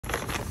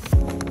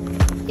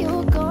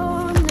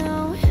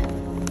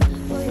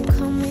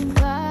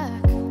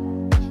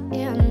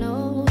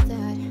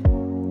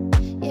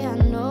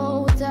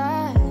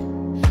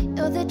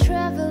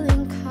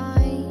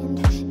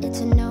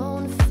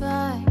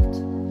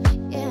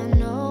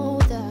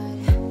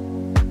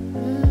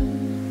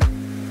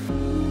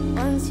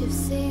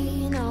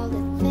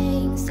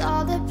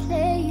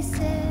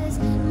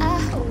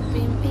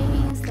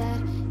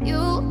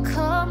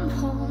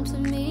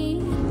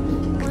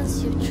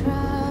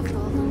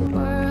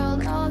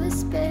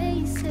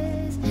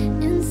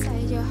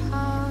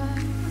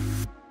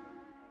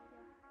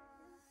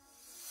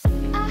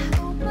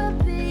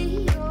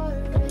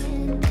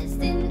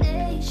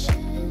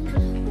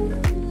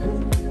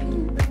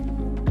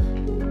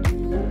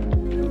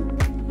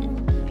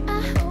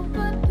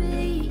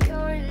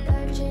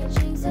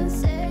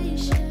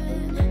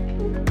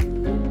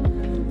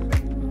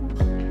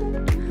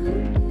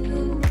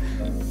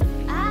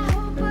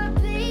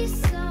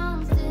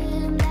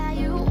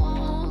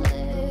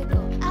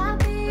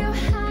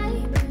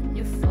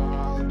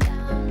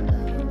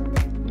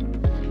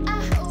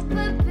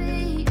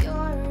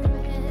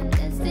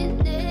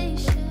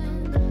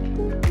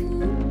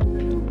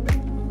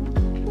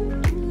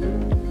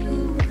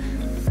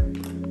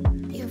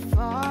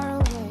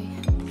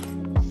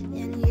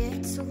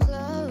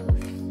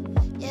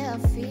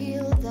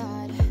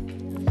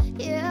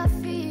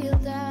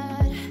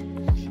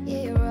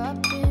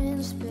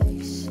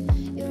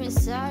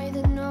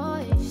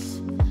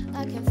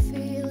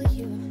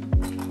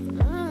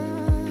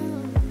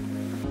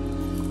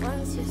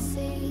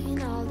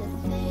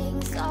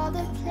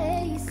other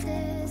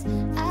places.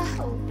 I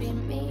hope it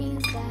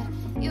means that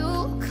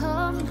you'll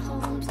come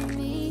home to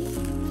me.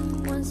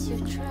 Once you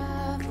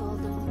travel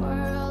the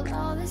world,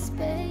 all the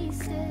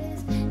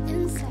spaces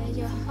inside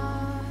your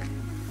heart.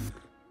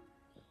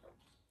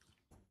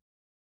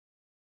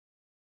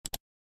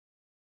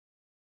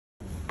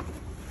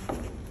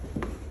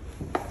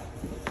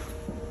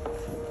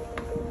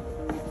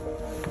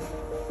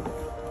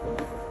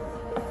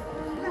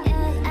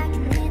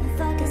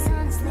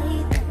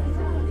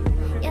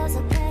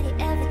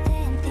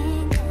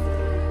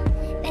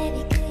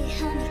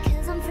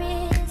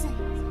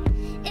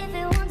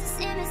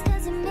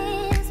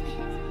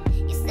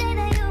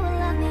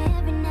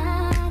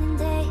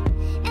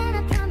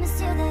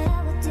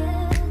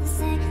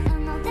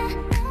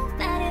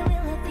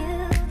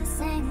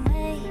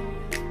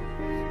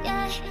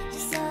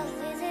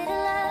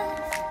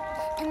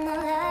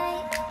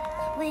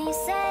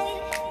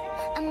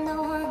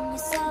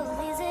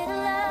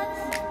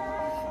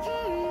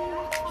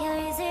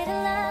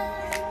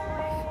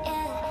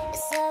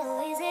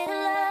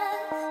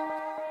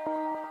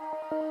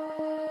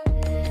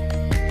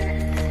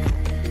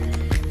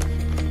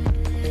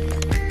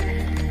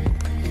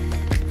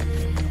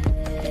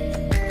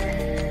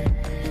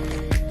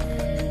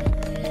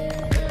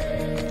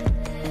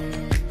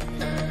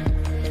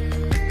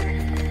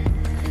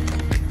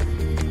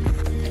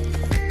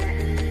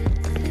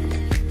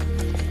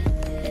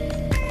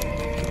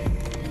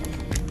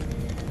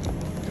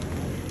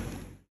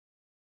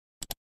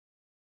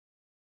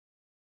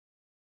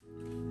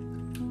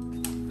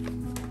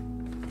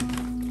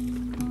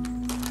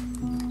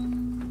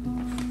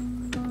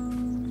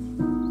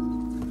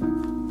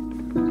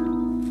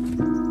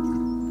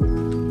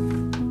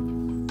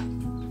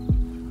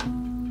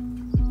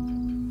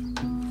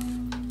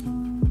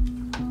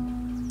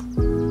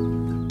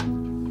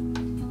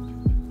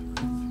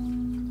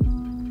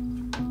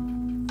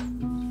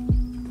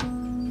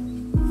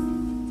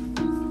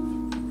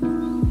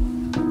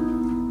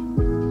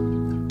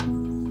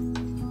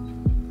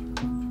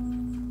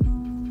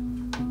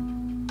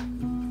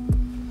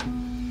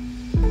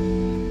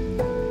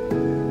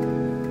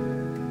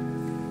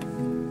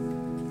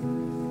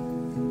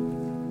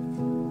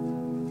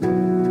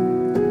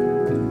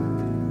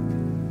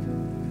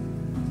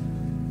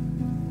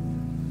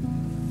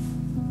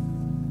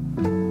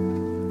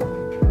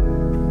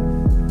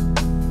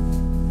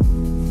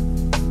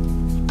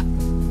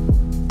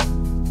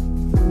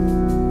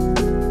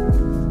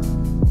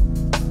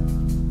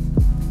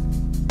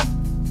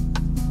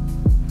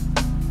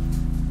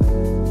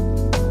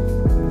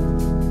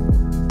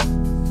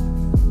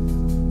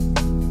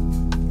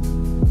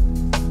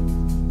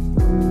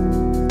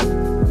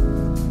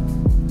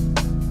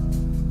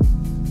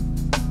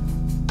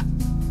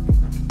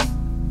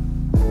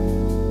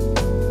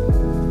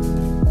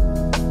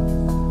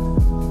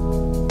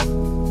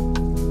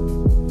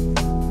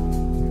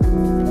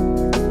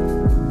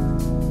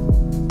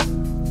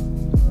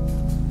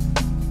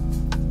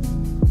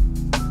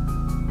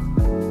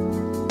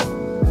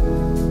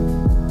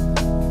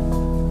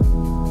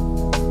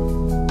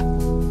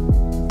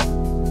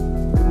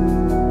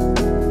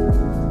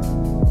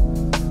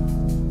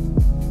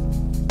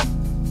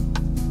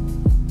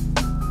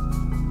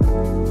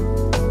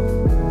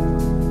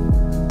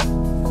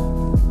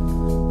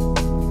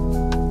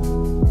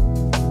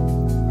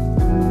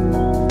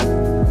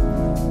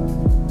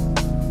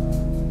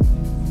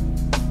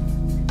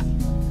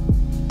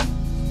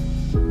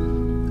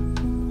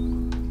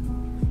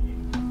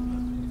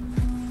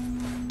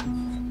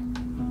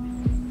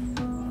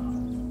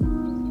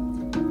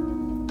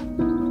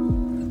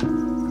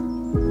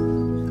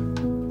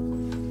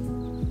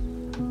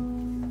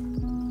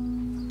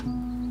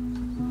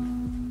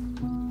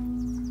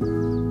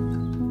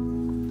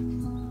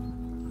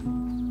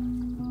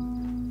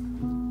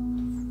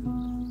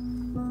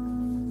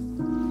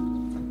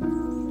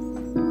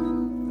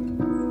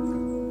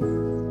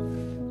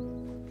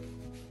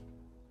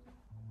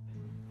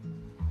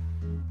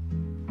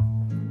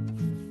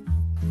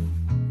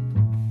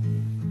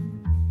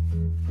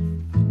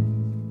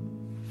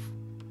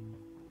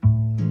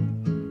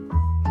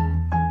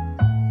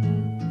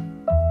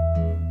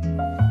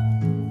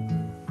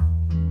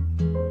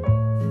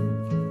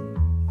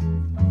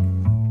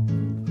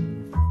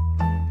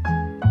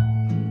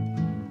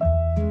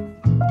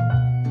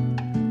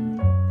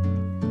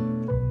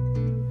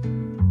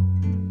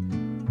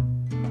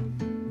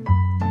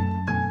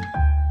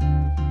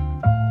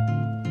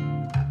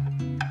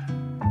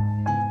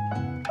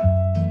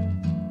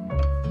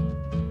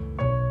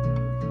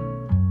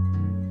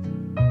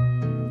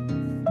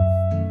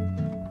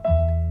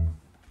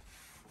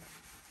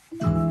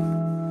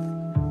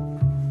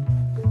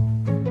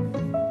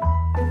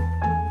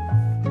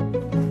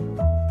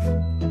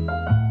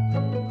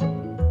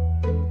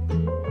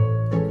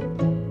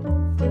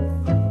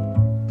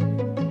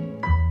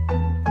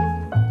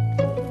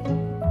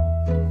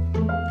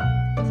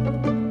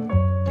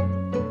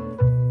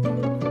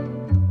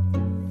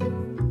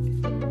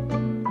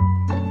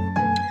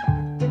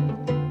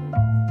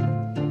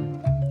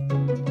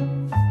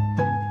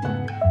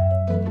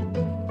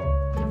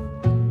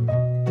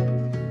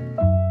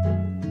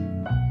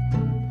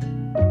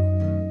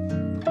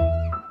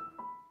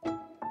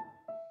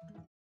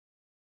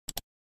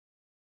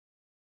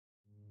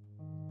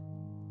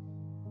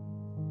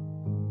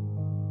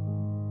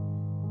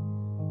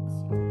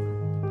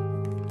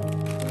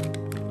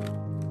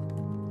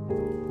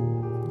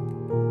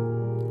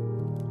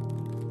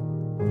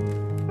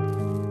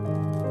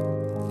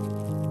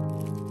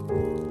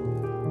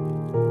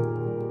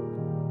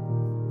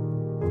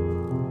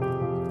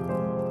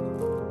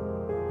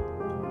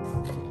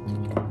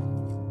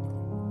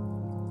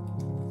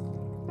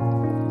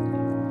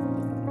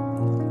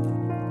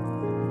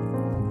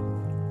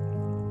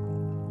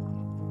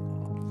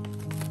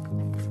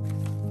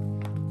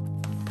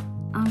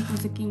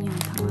 好きには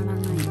たまらな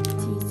い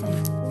小さい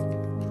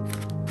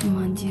お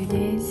まんじゅう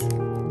です。い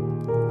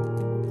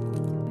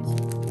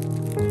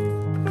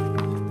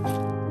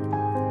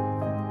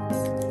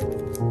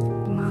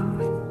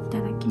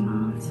ただき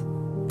ます。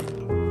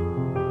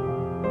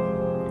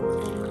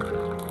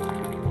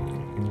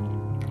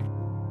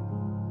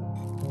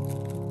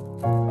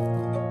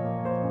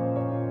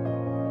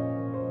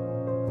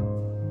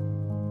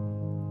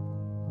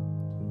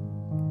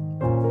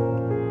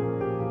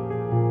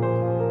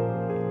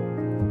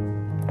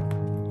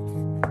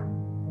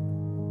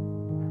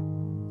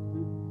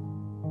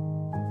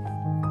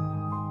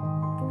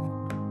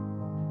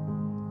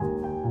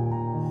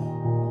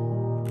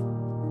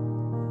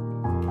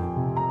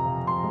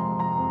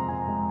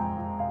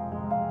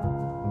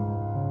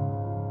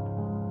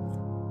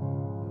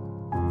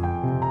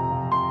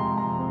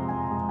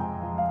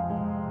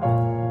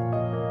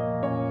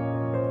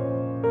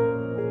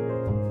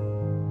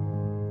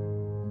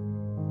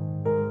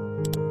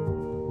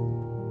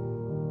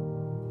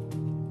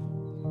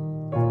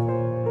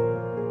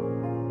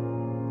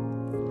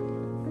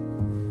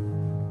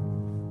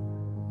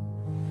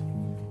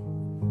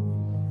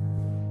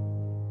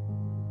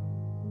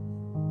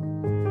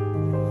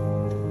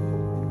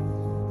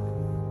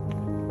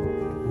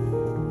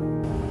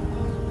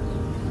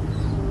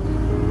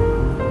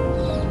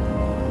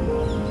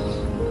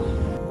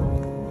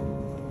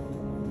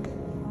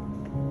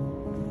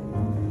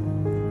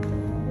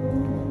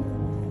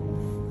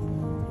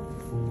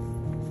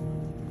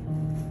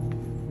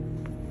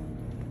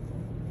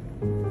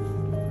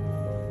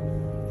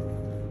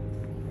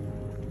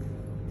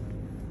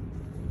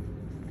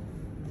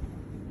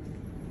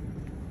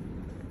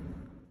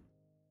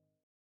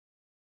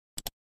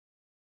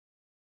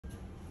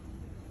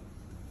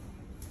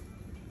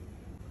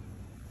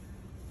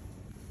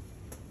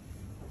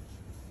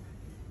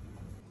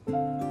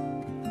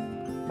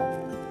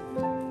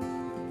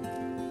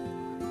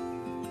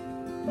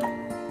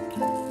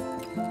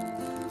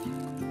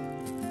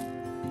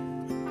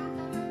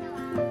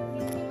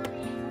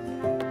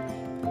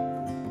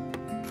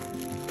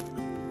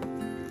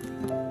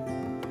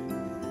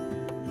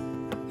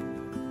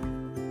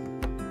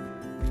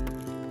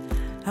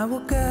I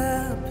woke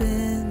up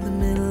in the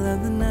middle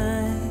of the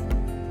night.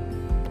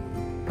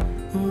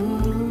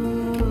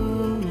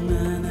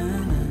 Na, na,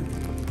 na.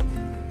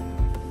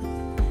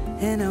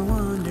 And I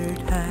wondered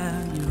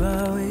how you're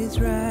always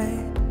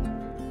right.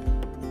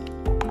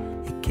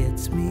 It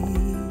gets me.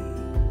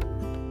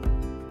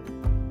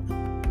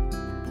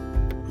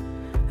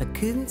 I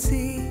couldn't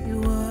see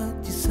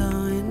what you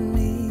saw in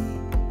me.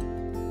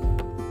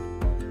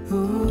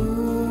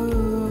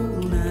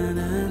 Ooh, na,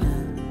 na, na.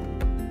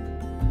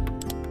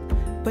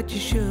 But you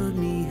showed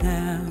me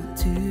how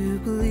to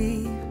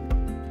believe.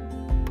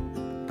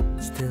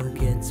 Still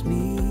gets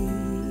me.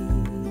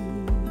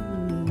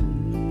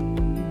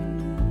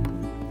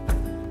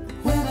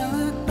 When I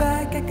look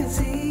back, I can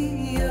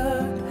see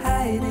you're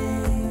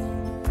hiding,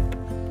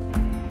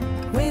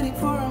 waiting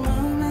for a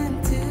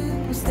moment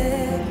to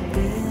step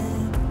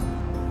in.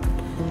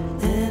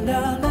 And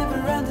I'll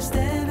never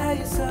understand how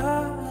you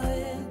saw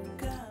it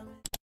coming.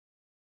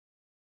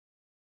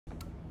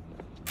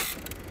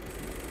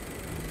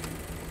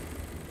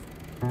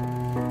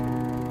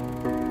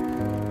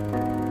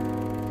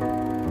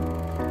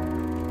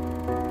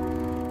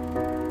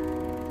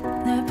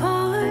 널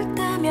볼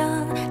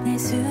때면 내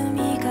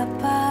숨이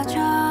가빠져.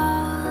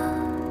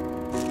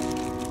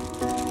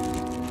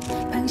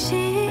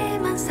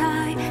 방심한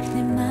사이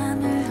내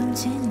맘을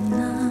훔친 너.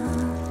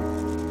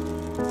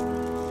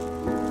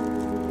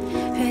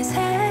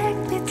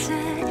 회색 빛에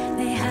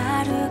내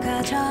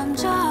하루가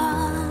점점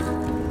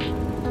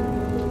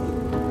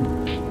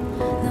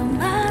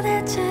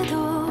너만의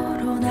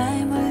태도로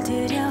날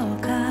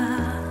물들여가.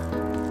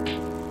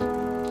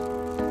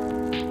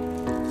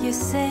 You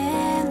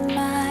set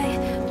my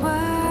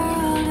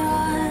world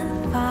on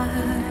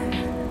fire.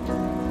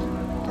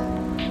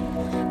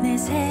 내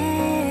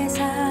세상에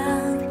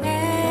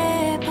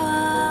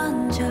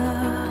번져.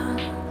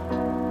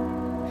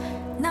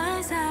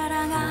 널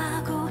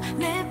사랑하고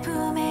내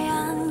품에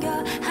안겨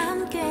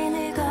함께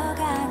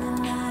늙어가는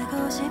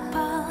나고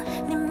싶어.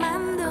 네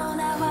맘도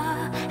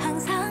나와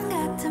항상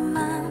같은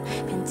맘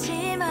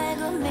변치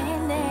말고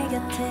매일 내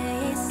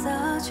곁에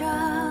있어줘.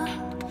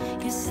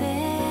 You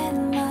set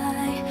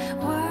my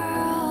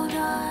world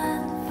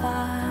on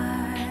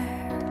fire.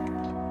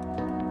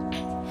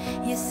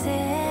 You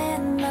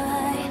set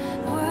my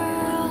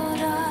world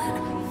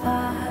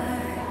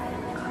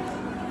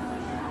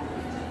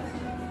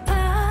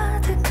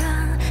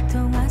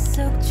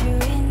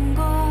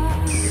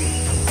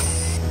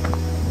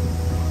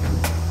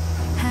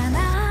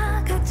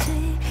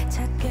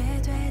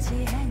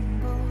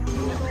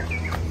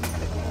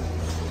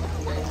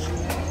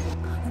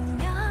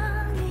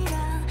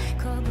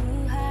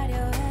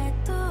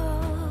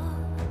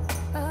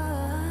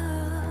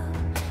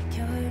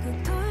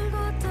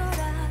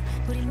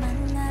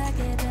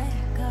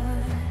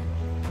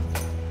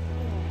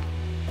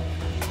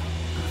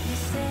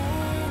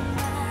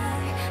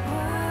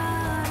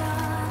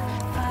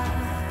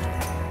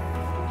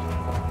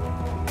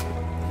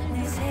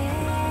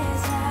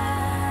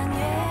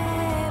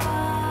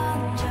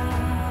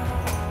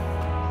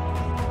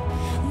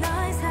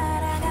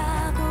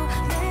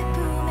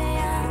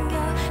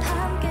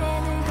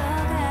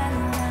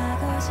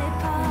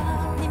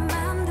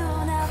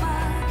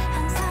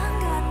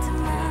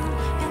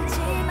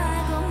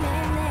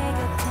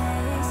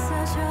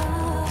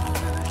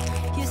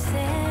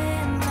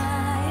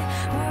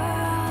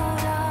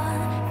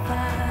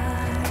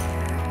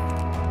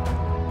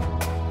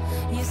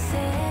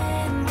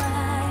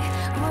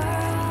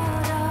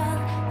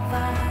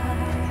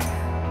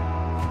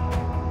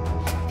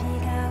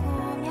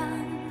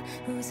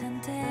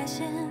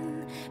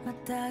진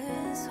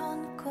바다의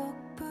손 꼭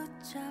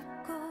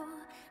붙잡고